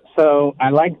 Yep. So I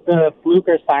like the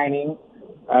Fluker signing.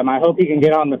 I hope he can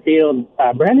get on the field.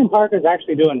 Brandon Parker's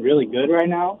actually doing really good right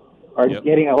now, or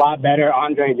getting a lot better.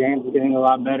 Andre James is getting a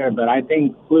lot better. But I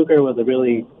think Fluker was a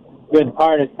really good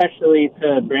part, especially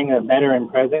to bring a veteran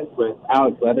presence with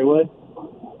Alex Leatherwood.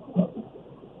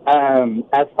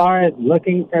 As far as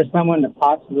looking for someone to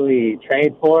possibly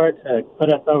trade for to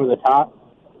put us over the top,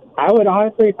 I would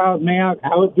honestly, if I was Mayock,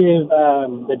 I would give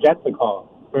the Jets a call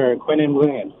for Quinnen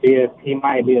Williams, see if he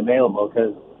might be available,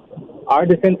 because our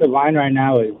defensive line right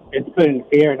now it's putting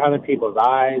fear in other people's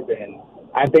eyes, and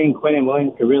I think Quinnen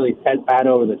Williams could really set that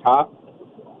over the top.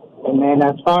 And then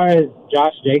as far as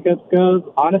Josh Jacobs goes,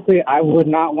 honestly, I would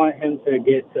not want him to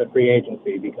get to free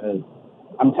agency, because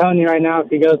I'm telling you right now, if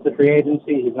he goes to free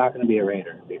agency, he's not going to be a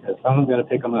Raider, because someone's going to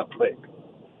pick him up quick.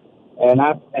 And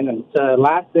the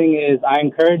last thing is, I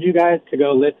encourage you guys to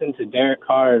go listen to Derek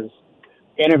Carr's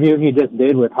interview he just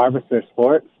did with Harvester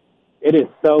Sports. It is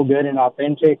so good and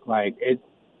authentic. Like,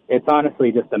 it's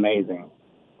honestly just amazing.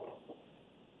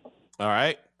 All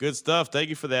right. Good stuff. Thank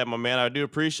you for that, my man. I do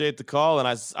appreciate the call. And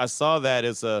I saw that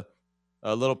as a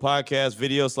little podcast,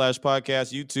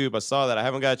 video/podcast, YouTube. I saw that. I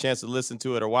haven't got a chance to listen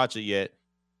to it or watch it yet.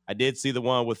 I did see the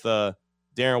one with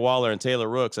Darren Waller and Taylor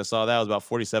Rooks. I saw that was about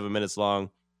 47 minutes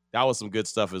long. That was some good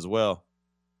stuff as well.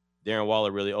 Darren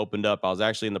Waller really opened up. I was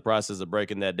actually in the process of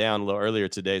breaking that down a little earlier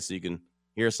today so you can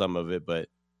hear some of it, but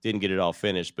didn't get it all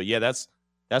finished. But yeah, that's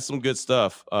some good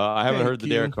stuff. I haven't heard the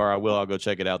Derek Carr. I'll go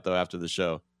check it out though after the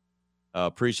show.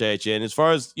 Appreciate you. And as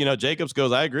far as, Jacobs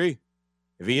goes, I agree.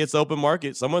 If he hits open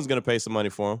market, someone's going to pay some money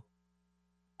for him.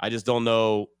 I just don't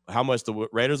know how much the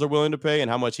Raiders are willing to pay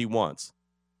and how much he wants.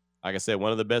 Like I said,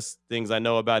 one of the best things I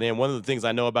know about him,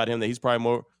 that he's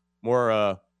probably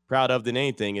more proud of than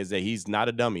anything, is that he's not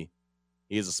a dummy.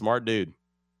 He is a smart dude.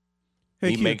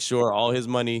 He makes sure all his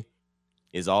money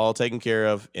is all taken care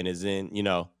of and is in,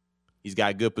 he's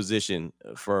got good position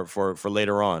for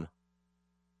later on.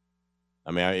 I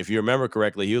mean, if you remember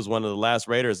correctly, he was one of the last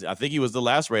Raiders. I think he was the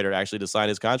last Raider actually to sign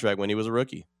his contract when he was a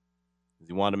rookie.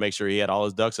 He wanted to make sure he had all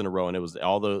his ducks in a row, and it was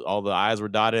all the I's were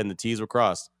dotted and the T's were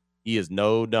crossed. He is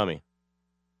no dummy.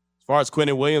 As far as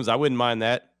Quinnen Williams, I wouldn't mind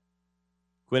that.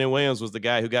 Quinnen Williams was the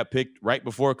guy who got picked right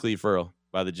before Cleve Ferrell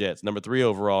by the Jets, number 3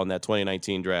 overall in that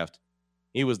 2019 draft.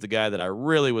 He was the guy that I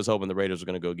really was hoping the Raiders were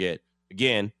going to go get.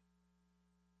 Again,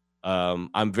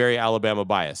 I'm very Alabama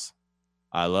biased.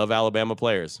 I love Alabama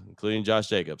players, including Josh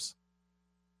Jacobs.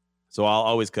 So I'll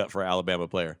always cut for an Alabama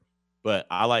player. But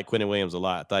I like Quinnen Williams a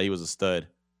lot. I thought he was a stud.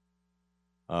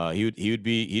 He'd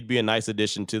be a nice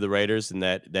addition to the Raiders, and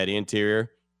that interior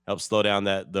helps slow down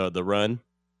the run.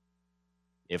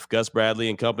 If Gus Bradley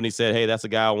and company said, hey, that's a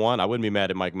guy I want, I wouldn't be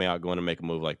mad at Mike Mayock going to make a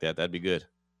move like that. That'd be good.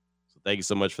 So thank you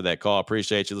so much for that call.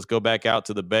 Appreciate you. Let's go back out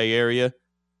to the Bay Area.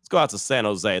 Let's go out to San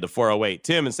Jose, the 408.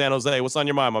 Tim in San Jose, what's on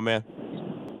your mind, my man?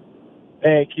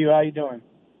 Hey, Q, how you doing?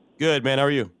 Good, man. How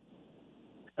are you?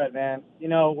 Good, man.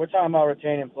 We're talking about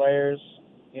retaining players.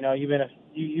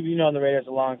 You've known the Raiders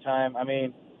a long time. I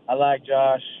mean, I like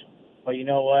Josh, but you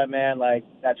know what, man? Like,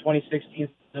 that 2016 season,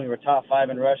 we were top 5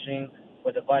 in rushing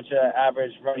with a bunch of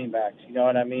average running backs. You know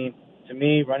what I mean? To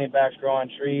me, running backs grow on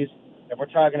trees. If we're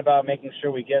talking about making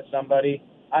sure we get somebody,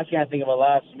 I can't think of a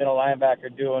last middle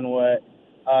linebacker doing what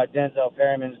Denzel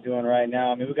Perryman's doing right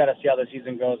now. I mean, we got to see how the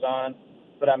season goes on.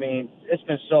 But, I mean, it's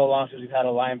been so long since we've had a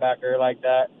linebacker like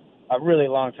that. A really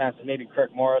long time since maybe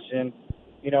Kirk Morrison.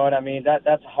 You know what I mean?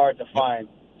 That's hard to find.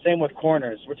 Same with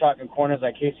corners. We're talking corners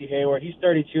like Casey Hayward. He's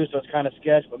 32, so it's kind of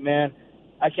sketch. But, man,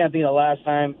 I can't think of the last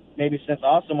time, maybe since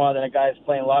Asamoah, that a guy's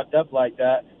playing locked up like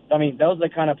that. I mean, those are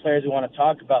the kind of players we want to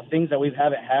talk about, things that we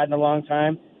haven't had in a long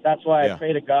time. That's why I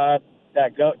pray to God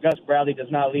that Gus Bradley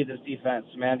does not lead this defense,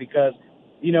 man, because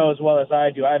you know as well as I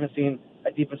do, I haven't seen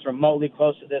a defense remotely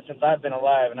close to this since I've been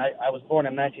alive, and I was born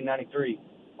in 1993.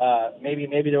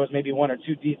 Maybe there was maybe one or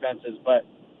two defenses, but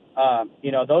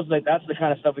you know, that's the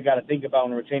kind of stuff we got to think about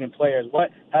when retaining players. What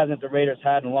hasn't the Raiders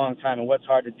had in a long time, and what's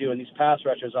hard to do? And these pass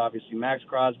rushers, obviously, Max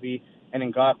Crosby and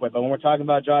Ngakoue. But when we're talking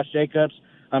about Josh Jacobs,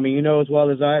 I mean, you know as well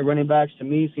as I, running backs to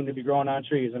me seem to be growing on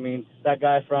trees. I mean, that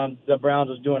guy from the Browns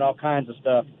was doing all kinds of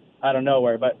stuff out of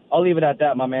nowhere. But I'll leave it at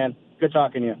that, my man. Good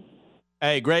talking to you.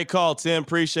 Hey, great call, Tim.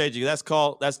 Appreciate you.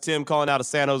 That's Tim calling out of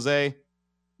San Jose.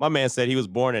 My man said he was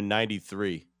born in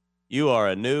 93. You are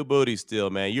a new booty still,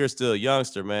 man. You're still a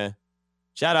youngster, man.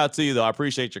 Shout out to you, though. I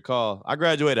appreciate your call. I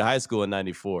graduated high school in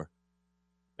 94.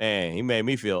 Man, he made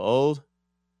me feel old.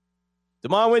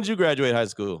 Damon, when did you graduate high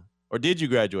school? Or did you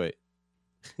graduate?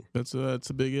 That's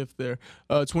a big if there.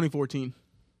 2014.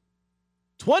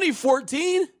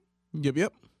 2014?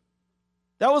 Yep.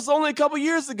 That was only a couple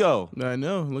years ago. I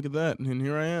know. Look at that. And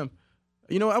here I am.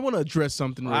 You know, I want to address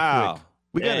something real quick.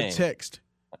 We got a text.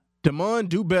 Damon,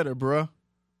 do better, bruh.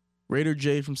 Raider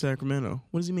J from Sacramento.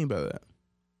 What does he mean by that?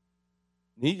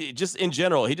 He just in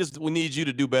general. We need you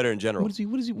to do better in general. What do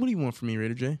you want from me,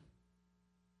 Raider J?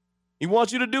 He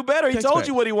wants you to do better. He told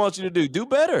you what he wants you to do. Do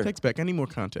better. Text back. I need more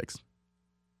context.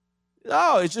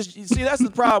 No, it's just, you see, that's the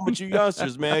problem with you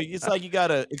youngsters, man. It's like you got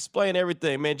to explain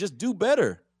everything, man. Just do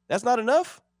better. That's not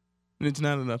enough? It's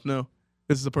not enough, no.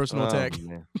 This is a personal attack.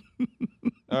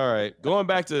 All right. Going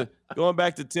back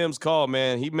to Tim's call,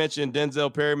 man, he mentioned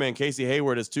Denzel Perryman and Casey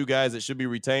Hayward as two guys that should be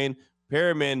retained.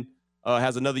 Perryman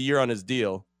has another year on his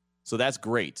deal, so that's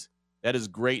great. That is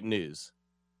great news.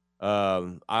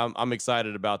 I'm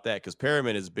excited about that because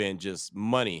Perryman has been just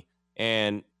money.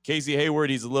 And Casey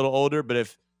Hayward, he's a little older, but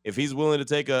if he's willing to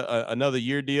take another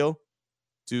year deal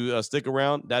to stick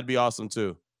around, that'd be awesome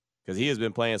too, because he has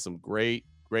been playing some great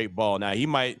ball. Now he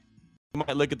might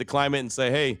look at the climate and say,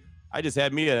 "Hey, I just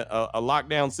had me a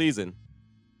lockdown season.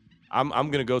 I'm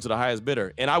gonna go to the highest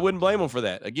bidder," and I wouldn't blame him for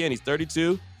that. Again, he's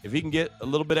 32. If he can get a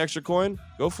little bit extra coin,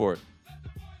 go for it.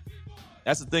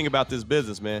 That's the thing about this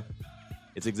business, man.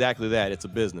 It's exactly that. It's a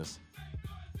business.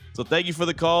 So thank you for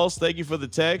the calls. Thank you for the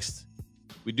text.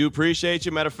 We do appreciate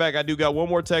you. Matter of fact, I do got one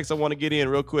more text I want to get in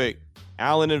real quick.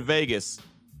 Alan in Vegas.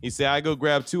 He said, I go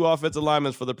grab 2 offensive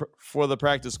linemen for the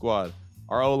practice squad.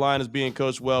 Our O-line is being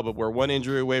coached well, but we're 1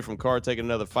 injury away from Carr taking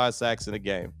another 5 sacks in a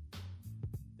game.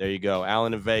 There you go.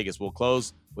 Alan in Vegas. We'll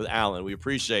close with Alan. We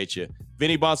appreciate you.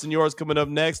 Vinny Bonsignore's coming up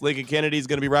next. Lincoln Kennedy's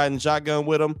going to be riding shotgun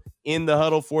with him in the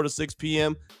huddle 4 to 6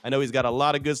 p.m. I know he's got a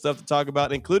lot of good stuff to talk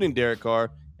about, including Derek Carr,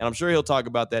 and I'm sure he'll talk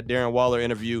about that Darren Waller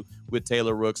interview with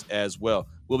Taylor Rooks as well.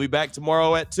 We'll be back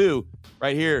tomorrow at 2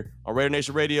 right here on Raider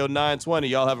Nation Radio 920.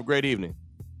 Y'all have a great evening.